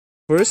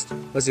First,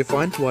 let's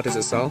define what is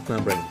a cell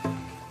membrane.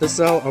 The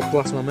cell or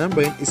plasma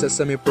membrane is a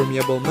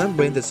semi-permeable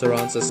membrane that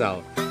surrounds the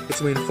cell.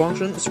 Its main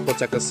function is to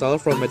protect the cell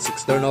from its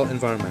external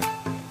environment.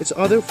 Its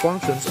other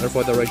functions are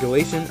for the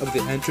regulation of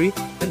the entry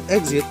and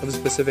exit of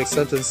specific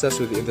substances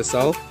within the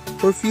cell,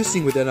 for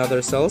fusing with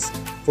other cells,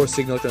 for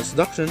signal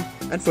transduction,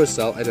 and for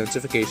cell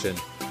identification.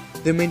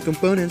 The main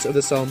components of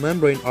the cell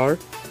membrane are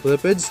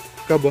lipids,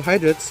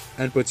 carbohydrates,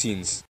 and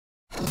proteins.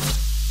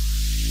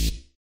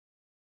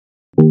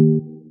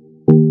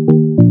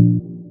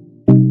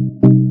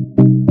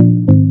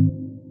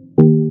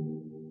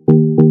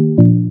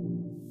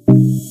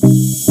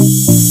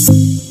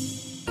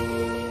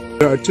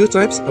 There are two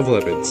types of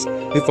lipids,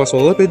 the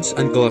phospholipids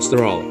and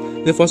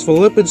cholesterol. The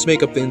phospholipids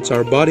make up the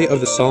entire body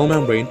of the cell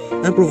membrane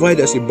and provide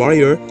as a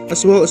barrier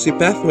as well as a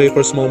pathway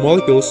for small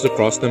molecules to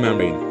cross the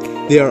membrane.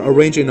 They are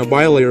arranged in a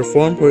bilayer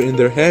form wherein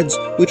their heads,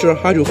 which are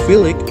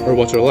hydrophilic or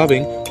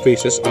water-loving,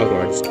 faces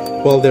outwards,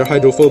 while their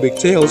hydrophobic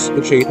tails,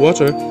 which hate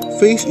water,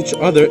 face each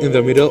other in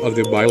the middle of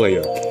the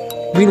bilayer.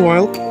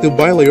 Meanwhile, the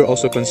bilayer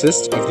also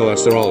consists of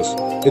cholesterols.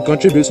 It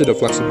contributes to the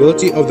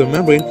flexibility of the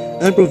membrane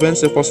and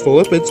prevents the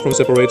phospholipids from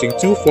separating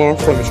too far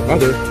from each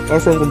other or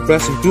from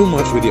compressing too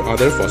much with the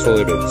other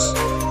phospholipids.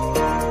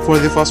 For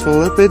the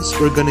phospholipids,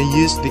 we're gonna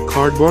use the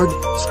cardboard,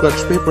 scratch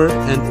paper,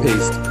 and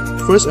paste.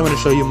 First, I want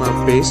to show you my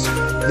paste.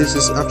 This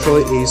is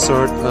actually a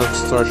sort of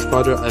starch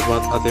powder I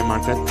bought at the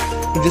market.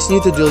 You just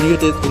need to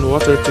dilute it in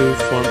water to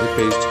form a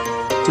paste.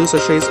 2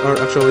 sachets are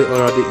actually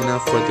already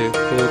enough for the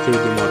whole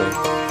 3D model.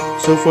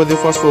 So for the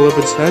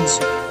phospholipids heads,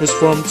 just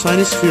form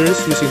tiny spheres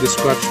using the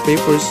scratch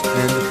papers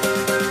and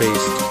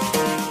paste.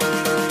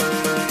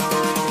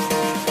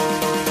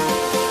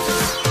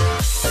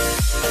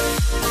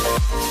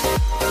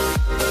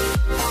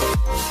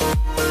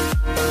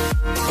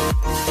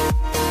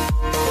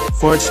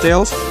 For its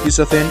tails, use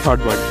a thin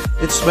cardboard.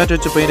 It's better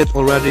to paint it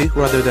already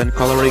rather than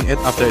coloring it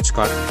after it's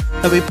cut.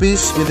 Have a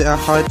piece with a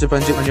height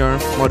depending on your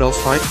model's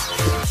height.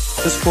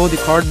 Just fold the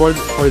cardboard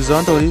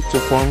horizontally to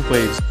form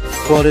waves.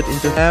 Fold it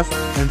into half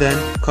and then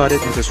cut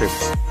it into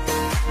strips.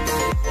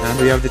 And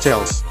we have the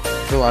tails.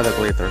 We'll add it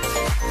later.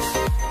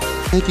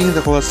 Taking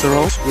the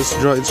cholesterols, just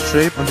draw its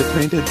shape on the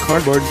painted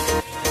cardboard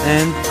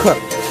and cut.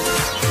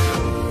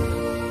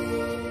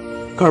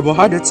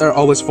 Carbohydrates are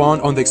always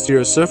found on the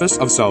exterior surface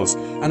of cells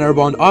and are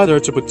bound either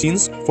to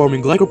proteins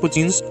forming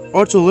glycoproteins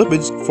or to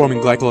lipids forming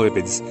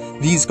glycolipids.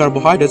 These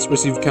carbohydrates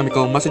receive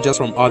chemical messages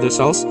from other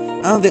cells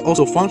and they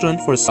also function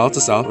for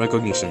cell-to-cell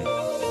recognition.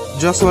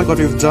 Just like what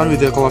we've done with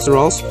the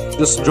cholesterols,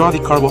 just draw the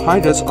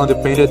carbohydrates on the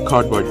painted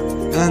cardboard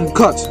and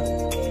cut.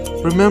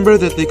 Remember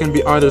that they can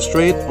be either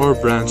straight or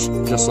branched,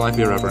 just like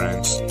the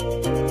reference.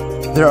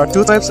 There are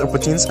 2 types of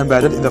proteins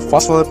embedded in the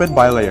phospholipid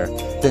bilayer,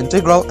 the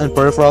integral and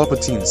peripheral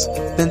proteins.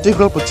 The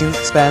integral proteins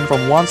span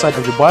from one side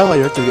of the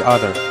bilayer to the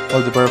other,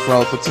 while the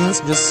peripheral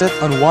proteins just sit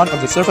on one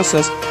of the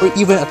surfaces or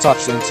even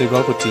attach the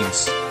integral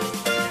proteins.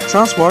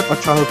 Transport or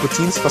channel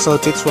proteins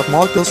facilitates what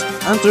molecules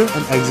enter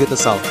and exit the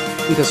cell.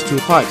 It has 2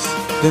 types.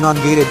 The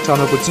non-gated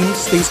channel protein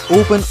stays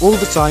open all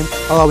the time,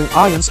 allowing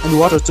ions and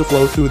water to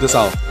flow through the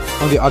cell.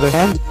 On the other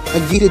hand, a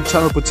gated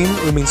channel protein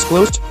remains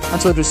closed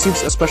until it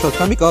receives a special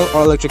chemical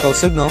or electrical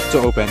signal to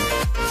open.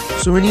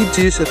 So we need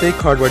to use a thick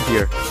cardboard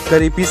here.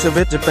 Cut a piece of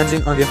it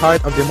depending on the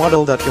height of the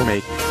model that you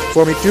make.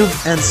 Form a tube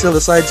and seal the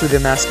sides with a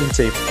masking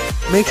tape.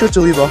 Make sure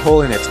to leave a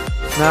hole in it.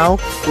 Now,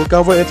 we'll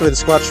cover it with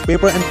scratch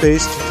paper and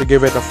paste to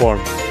give it a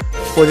form.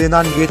 For the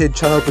non-gated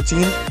channel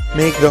protein,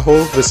 make the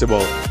hole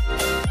visible.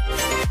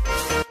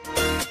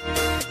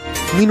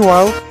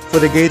 Meanwhile, for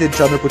the gated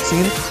channel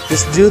protein,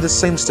 just do the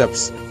same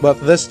steps, but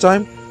this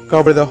time,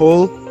 cover the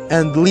hole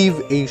and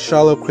leave a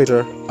shallow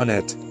crater on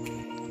it.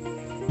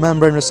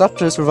 Membrane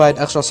receptors provide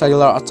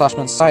extracellular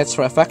attachment sites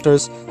for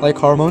effectors like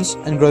hormones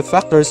and growth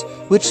factors,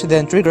 which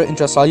then trigger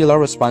intracellular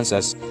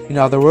responses. In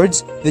other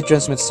words, they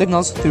transmit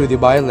signals through the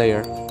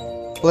bilayer.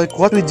 Like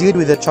what we did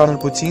with the channel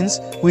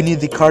proteins, we need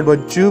the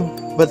cardboard tube,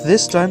 but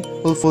this time,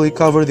 we'll fully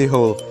cover the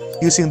hole.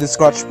 Using the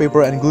scratch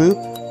paper and glue,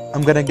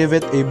 I'm gonna give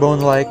it a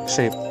bone-like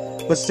shape.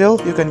 But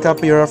still, you can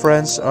copy your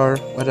reference or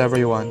whatever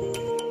you want.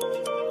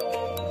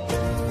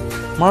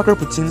 Marker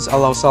proteins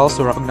allow cells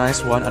to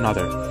recognize one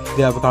another.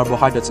 They have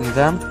carbohydrates in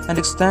them and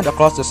extend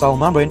across the cell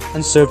membrane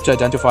and serve to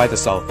identify the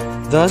cell,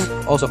 thus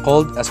also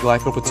called as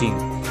glycoprotein.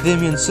 The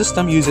immune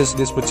system uses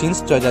these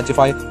proteins to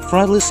identify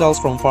friendly cells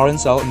from foreign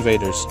cell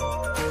invaders.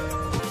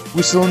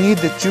 We still need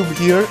the tube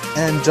here,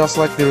 and just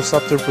like the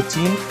receptor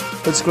protein,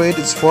 let's create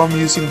its form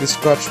using the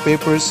scratch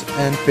papers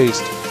and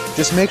paste.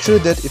 Just make sure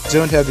that it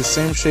don't have the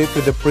same shape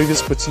with the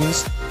previous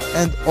proteins,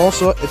 and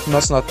also it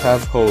must not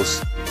have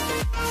holes.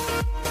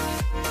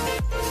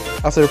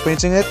 After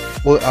painting it,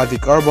 we'll add the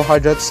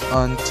carbohydrates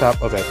on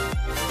top of it.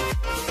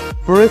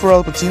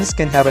 Peripheral proteins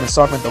can have an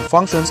assortment of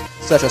functions,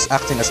 such as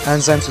acting as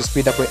enzymes to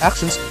speed up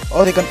reactions,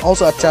 or they can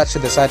also attach to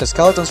the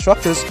cytoskeleton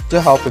structures to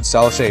help with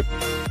cell shape.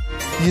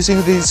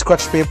 Using the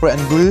scratch paper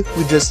and glue,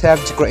 we just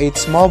have to create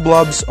small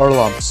blobs or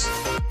lumps.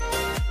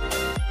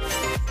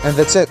 And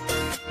that's it.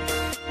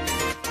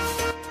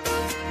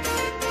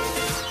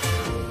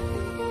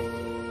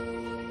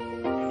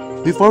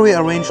 Before we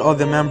arrange all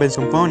the membrane's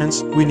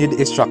components, we need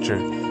a structure.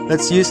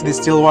 Let's use the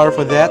steel wire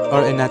for that,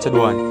 or a knotted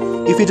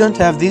one. If you don't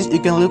have these, you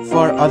can look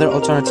for other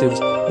alternatives,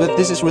 but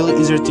this is really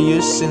easier to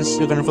use since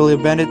you can really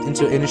bend it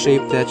into any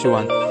shape that you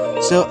want.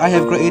 So I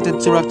have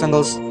created two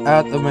rectangles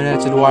out of my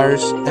knotted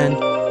wires, and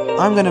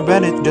I'm gonna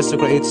bend it just to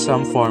create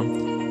some form.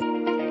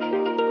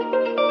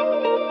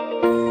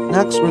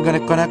 Next, we're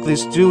gonna connect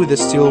these two with the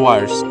steel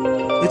wires.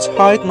 Its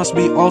height must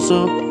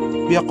also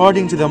be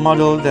according to the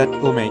model that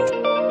we'll make.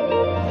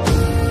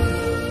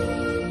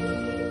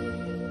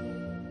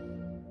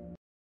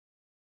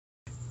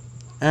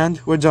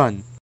 And we're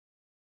done.